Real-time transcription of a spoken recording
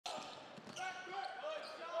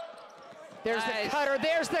There's the cutter,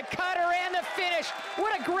 and the finish.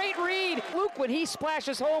 What a great read. Luke, when he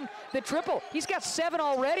splashes home the triple, he's got 7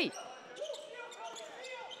 already.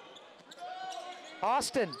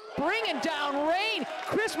 Austin bringing down rain.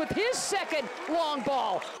 Chris with his second long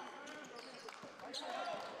ball.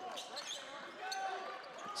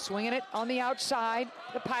 Swinging it on the outside,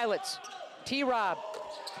 the Pilots. T-Rob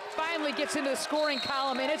finally gets into the scoring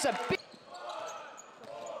column, and it's a big...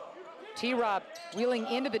 T-Rob wheeling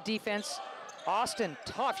into the defense. Austin,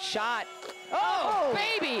 tough shot. Oh,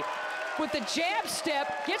 baby! With the jab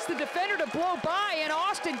step, gets the defender to blow by, and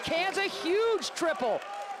Austin cans a huge triple.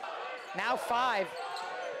 Now 5.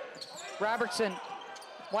 Robertson,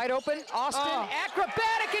 wide open. Austin,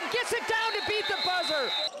 acrobatic, and gets it down to beat the buzzer.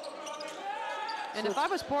 And if I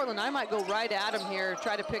was Portland, I might go right at him here,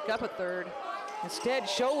 try to pick up a third. Instead,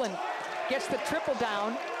 Sholin gets the triple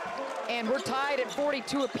down, and we're tied at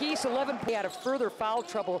 42 apiece. 11 out of further foul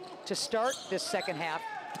trouble to start this second half.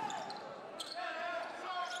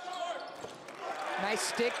 Nice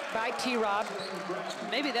stick by T-Rob.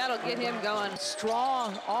 Maybe that'll get him going.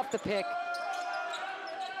 Strong off the pick.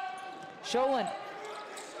 Sholin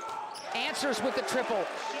answers with the triple.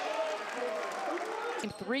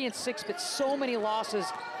 3 and 6, but so many losses,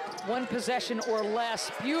 1 possession or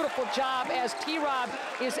less. Beautiful job as T-Rob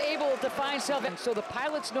is able to find something. So the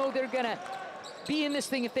Pilots know they're gonna be in this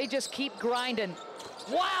thing if they just keep grinding.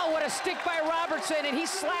 Wow, what a stick by Robertson, and he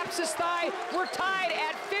slaps his thigh. We're tied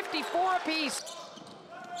at 54 apiece.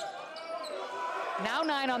 Now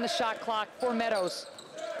 9 on the shot clock for Meadows.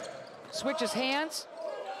 Switches hands.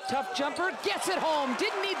 Tough jumper, gets it home.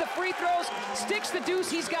 Didn't need the free throws, sticks the deuce,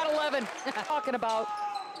 he's got 11. Talking about,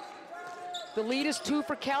 the lead is 2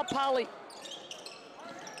 for Cal Poly.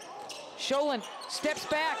 Sholin steps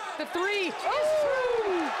back, the 3 is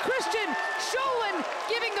through. Christian Sholin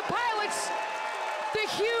giving the Pilots the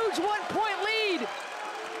huge 1-point lead.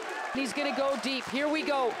 He's gonna go deep, here we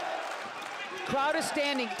go. Crowd is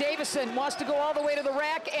standing. Davison wants to go all the way to the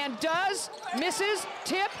rack and does. Misses,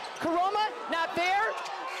 tip, Karoma, not there.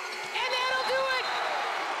 And that'll do it!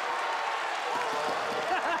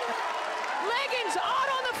 Leggins out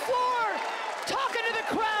on the floor, talking to the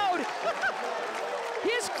crowd.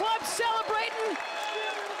 His club celebrating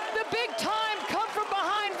the big time come from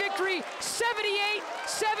behind victory,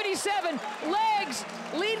 78-77. Legs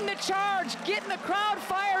leading the charge, getting the crowd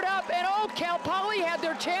fired up, and oh, Cal Poly had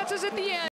their chances at the end.